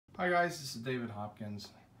Hi guys, this is David Hopkins.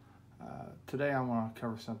 Today I want to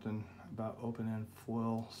cover something about open-end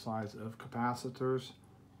foil size of capacitors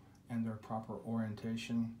and their proper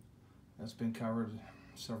orientation. That's been covered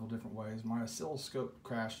several different ways. My oscilloscope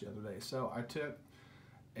crashed the other day, so I took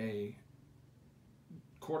a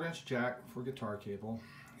 1/4-inch jack for guitar cable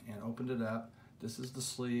and opened it up. This is the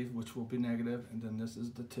sleeve, which will be negative, and then this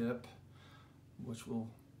is the tip, which will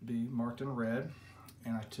be marked in red.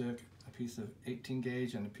 And I took a piece of 18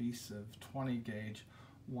 gauge and a piece of 20 gauge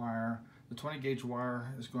wire. The 20 gauge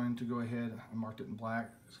wire is going to go ahead, I marked it in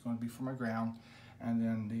black, it's going to be for my ground, and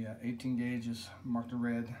then the 18 gauge is marked in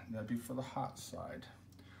red, that'd be for the hot side.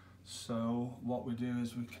 So what we do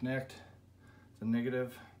is we connect the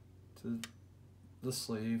negative to the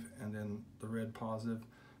sleeve and then the red positive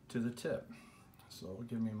to the tip. So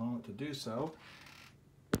give me a moment to do so,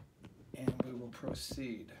 and we will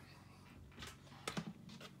proceed.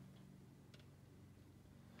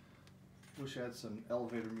 Wish I had some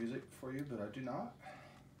elevator music for you, but I do not.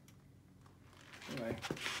 Anyway,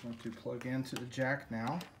 I'm going to plug into the jack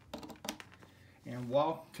now. And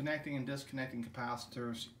while connecting and disconnecting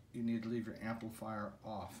capacitors, you need to leave your amplifier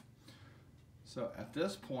off. So at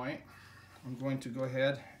this point, I'm going to go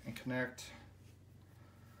ahead and connect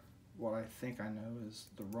what I think I know is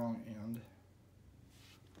the wrong end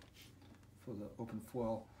for the open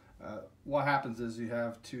foil. What happens is you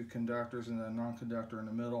have two conductors and a non-conductor in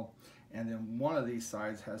the middle, and then one of these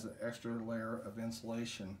sides has an extra layer of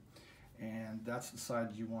insulation, and that's the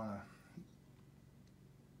side you want to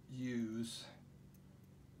use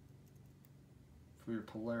for your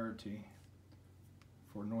polarity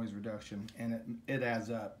for noise reduction, and it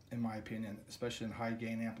adds up, in my opinion, especially in high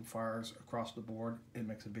gain amplifiers across the board. It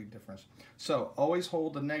makes a big difference. So always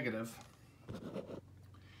hold the negative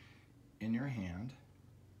in your hand,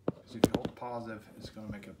 because if you hold the positive, it's going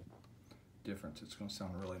to make a difference. It's going to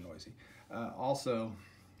sound really noisy. Also,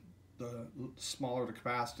 the smaller the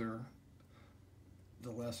capacitor, the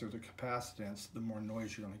lesser the capacitance, the more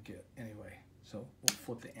noise you're going to get anyway. So we'll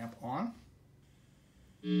flip the amp on.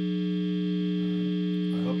 I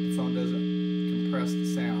hope the phone doesn't compress the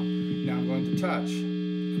sound. Now I'm going to touch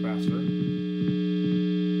the capacitor.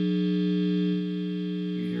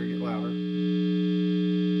 You hear it get louder,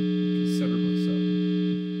 considerably so.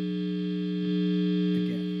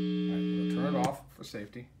 Again, all right, we'll turn it off for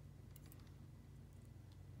safety.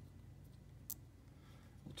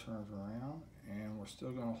 We'll turn it around, and we're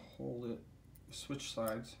still going to hold it. Switch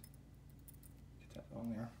sides. Get that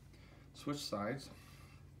on there. Switch sides.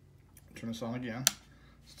 Turn this on again.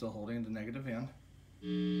 Still holding the negative end.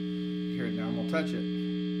 You hear it now, I'm going to touch it.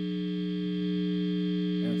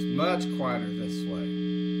 And it's much quieter this way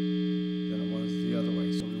than it was the other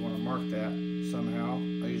way. So we want to mark that somehow.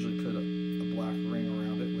 I usually put a black ring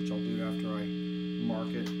around it, which I'll do after I mark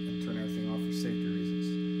it and turn everything off for safety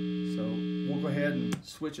reasons. So we'll go ahead and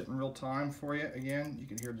switch it in real time for you. Again, you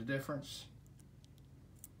can hear the difference.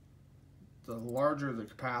 The larger the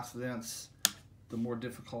capacitance, the more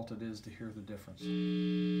difficult it is to hear the difference.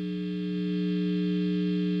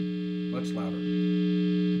 Much louder.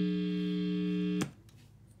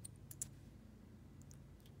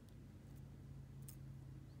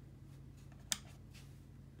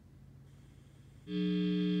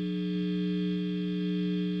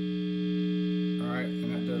 All right,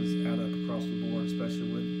 and that does add up across the board,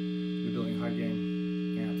 especially with you're building high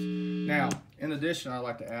gain amps. Now, in addition, I'd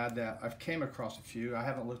like to add that I've came across a few. I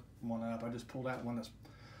haven't looked one up. I just pulled out one that's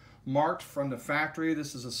marked from the factory.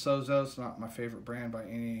 This is a Sozo. It's not my favorite brand by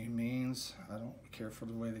any means. I don't care for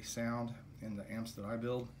the way they sound in the amps that I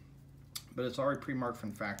build, but it's already pre-marked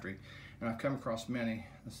from the factory. And I've come across many.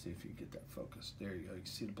 Let's see if you get that focused. There you go. You can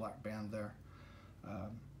see the black band there.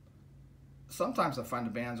 Sometimes I find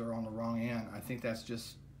the bands are on the wrong end. I think that's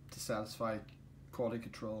just to satisfy quality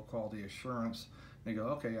control, quality assurance. They go,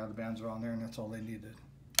 okay, yeah, the bands are on there, and that's all they need to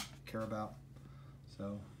care about.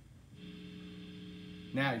 So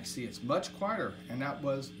now you can see it's much quieter, and that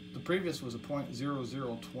was, the previous was a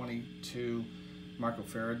 0.0022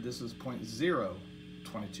 microfarad. This is 0.022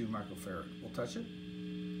 microfarad. We'll touch it.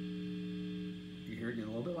 You hear it get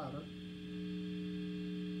a little bit louder.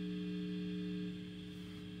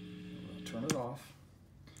 We'll turn it off.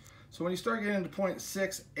 So when you start getting to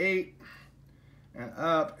 0.68 and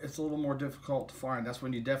up, it's a little more difficult to find. That's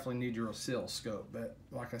when you definitely need your oscilloscope. But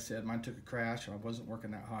like I said, mine took a crash and I wasn't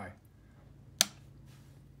working that high.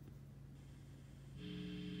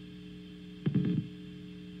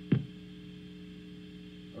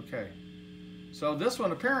 Okay, so this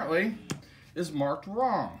one apparently is marked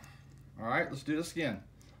wrong. All right, let's do this again.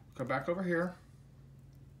 Come back over here.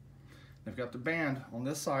 They've got the band on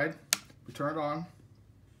this side. We turn it on.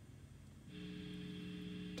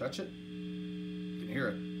 touch it, you can hear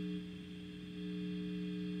it.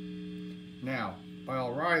 Now, by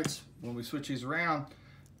all rights, when we switch these around,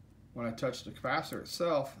 when I touch the capacitor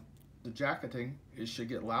itself, the jacketing should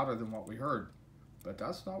get louder than what we heard. But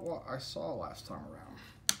that's not what I saw last time around.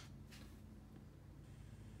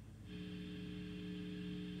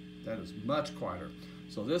 That is much quieter.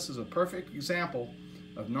 So this is a perfect example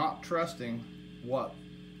of not trusting what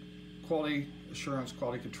quality assurance,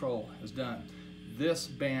 quality control has done. This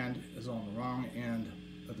band is on the wrong end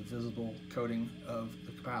of the visible coating of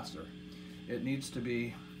the capacitor. It needs to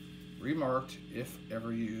be remarked if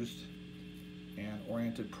ever used and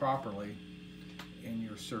oriented properly in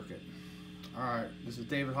your circuit. All right, this is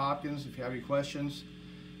David Hopkins. If you have any questions,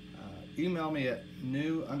 email me at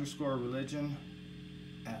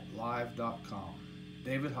new_religion@live.com.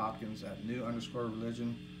 David Hopkins at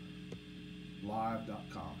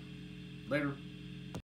new_religion@live.com. Later.